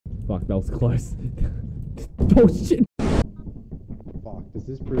Fuck, that was close. Oh shit! Fuck, does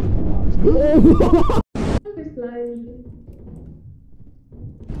this prove the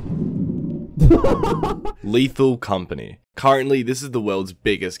Lethal Company. Currently, this is the world's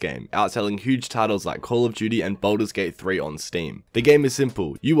biggest game, outselling huge titles like Call of Duty and Baldur's Gate 3 on Steam. The game is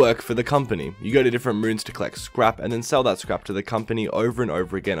simple. You work for the company. You go to different moons to collect scrap and then sell that scrap to the company over and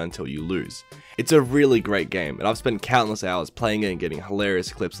over again until you lose. It's a really great game, and I've spent countless hours playing it and getting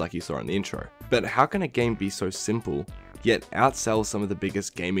hilarious clips like you saw in the intro. But how can a game be so simple, yet outsell some of the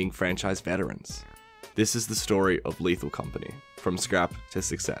biggest gaming franchise veterans? This is the story of Lethal Company, from scrap to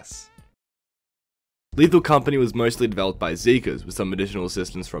success. Lethal Company was mostly developed by Atticus with some additional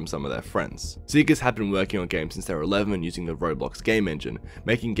assistance from some of their friends. Atticus had been working on games since they were 11 and using the Roblox game engine,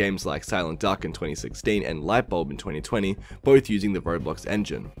 making games like Silent Duck in 2016 and Lightbulb in 2020, both using the Roblox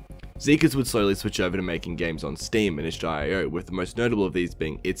engine. Atticus would slowly switch over to making games on Steam and itch.io, with the most notable of these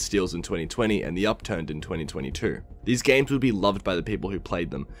being It Steals in 2020 and The Upturned in 2022. These games would be loved by the people who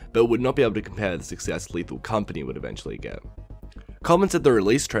played them, but would not be able to compare the success Lethal Company would eventually get. Comments at the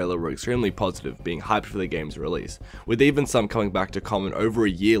release trailer were extremely positive, being hyped for the game's release, with even some coming back to comment over a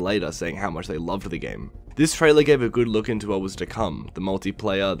year later saying how much they loved the game. This trailer gave a good look into what was to come, the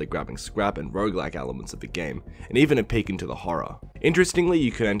multiplayer, the grabbing scrap and roguelike elements of the game, and even a peek into the horror. Interestingly,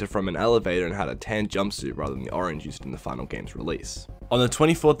 you could enter from an elevator and had a tan jumpsuit rather than the orange used in the final game's release. On the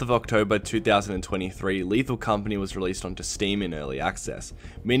 24th of October 2023, Lethal Company was released onto Steam in early access,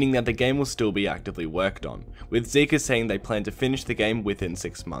 meaning that the game will still be actively worked on, with Atticus saying they plan to finish the game within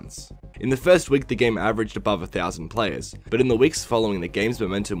 6 months. In the first week, the game averaged above 1,000 players, but in the weeks following, the game's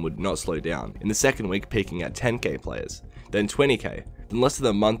momentum would not slow down, in the second week peaking at 10k players, then 20k. Then less than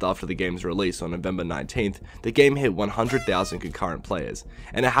a month after the game's release on November 19th, the game hit 100,000 concurrent players,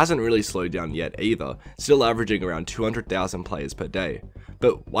 and it hasn't really slowed down yet either, still averaging around 200,000 players per day.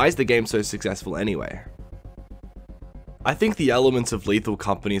 But why is the game so successful anyway? I think the elements of Lethal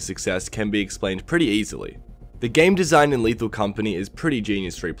Company's success can be explained pretty easily. The game design in Lethal Company is pretty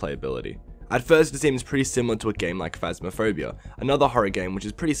genius for replayability. At first, it seems pretty similar to a game like Phasmophobia, another horror game which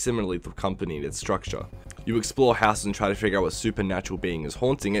is pretty similar to Lethal Company in its structure. You explore houses and try to figure out what supernatural being is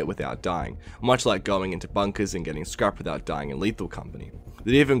haunting it without dying, much like going into bunkers and getting scrap without dying in Lethal Company.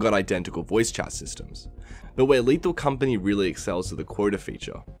 They've even got identical voice chat systems. But where Lethal Company really excels is the quota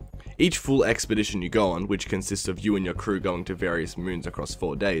feature. Each full expedition you go on, which consists of you and your crew going to various moons across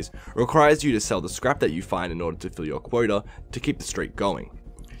 4 days, requires you to sell the scrap that you find in order to fill your quota to keep the streak going.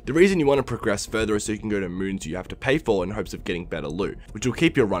 The reason you want to progress further is so you can go to moons you have to pay for in hopes of getting better loot, which will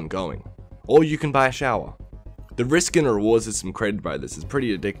keep your run going. Or you can buy a shower. The risk and reward system created by this is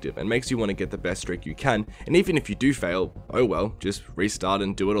pretty addictive and makes you want to get the best streak you can, and even if you do fail, oh well, just restart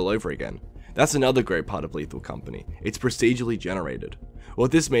and do it all over again. That's another great part of Lethal Company, it's procedurally generated.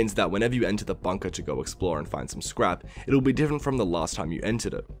 What this means is that whenever you enter the bunker to go explore and find some scrap, it'll be different from the last time you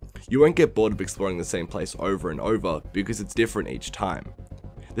entered it. You won't get bored of exploring the same place over and over because it's different each time.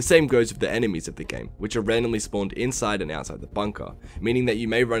 The same goes with the enemies of the game, which are randomly spawned inside and outside the bunker, meaning that you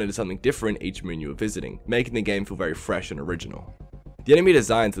may run into something different each moon you are visiting, making the game feel very fresh and original. The enemy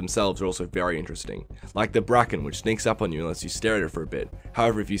designs themselves are also very interesting, like the bracken which sneaks up on you unless you stare at it for a bit,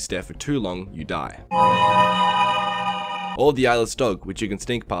 however if you stare for too long, you die. Or the eyeless dog, which you can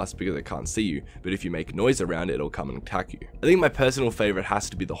sneak past because it can't see you, but if you make noise around it, it'll come and attack you. I think my personal favourite has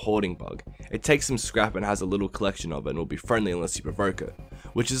to be the hoarding bug. It takes some scrap and has a little collection of it and will be friendly unless you provoke it,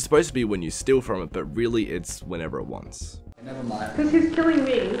 which is supposed to be when you steal from it, but really it's whenever it wants. Never mind. Because he's killing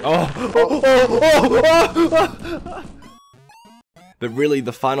me. But really,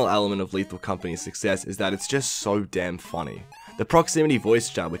 the final element of Lethal Company's success is that it's just so damn funny. The proximity voice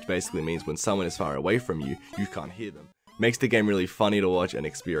chat, which basically means when someone is far away from you, you can't hear them, makes the game really funny to watch and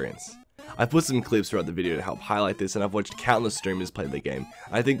experience. I put some clips throughout the video to help highlight this, and I've watched countless streamers play the game,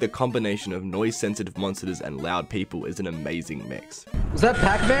 and I think the combination of noise-sensitive monsters and loud people is an amazing mix. Was that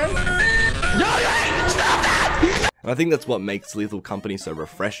Pac-Man? No, stop that! And I think that's what makes Lethal Company so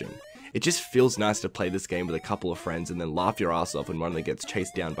refreshing. It just feels nice to play this game with a couple of friends and then laugh your ass off when one of them gets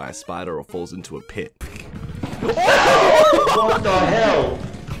chased down by a spider or falls into a pit. What the hell?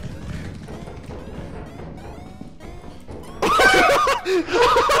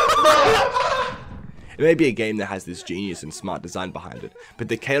 It may be a game that has this genius and smart design behind it, but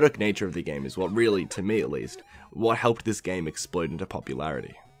the chaotic nature of the game is what really, to me at least, what helped this game explode into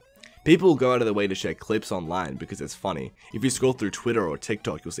popularity. People will go out of their way to share clips online because it's funny. If you scroll through Twitter or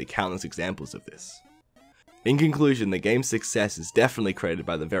TikTok, you'll see countless examples of this. In conclusion, the game's success is definitely created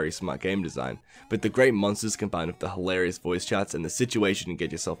by the very smart game design, but the great monsters combined with the hilarious voice chats and the situation you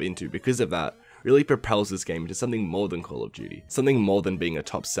get yourself into because of that really propels this game into something more than Call of Duty, something more than being a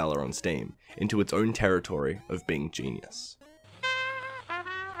top seller on Steam, into its own territory of being genius.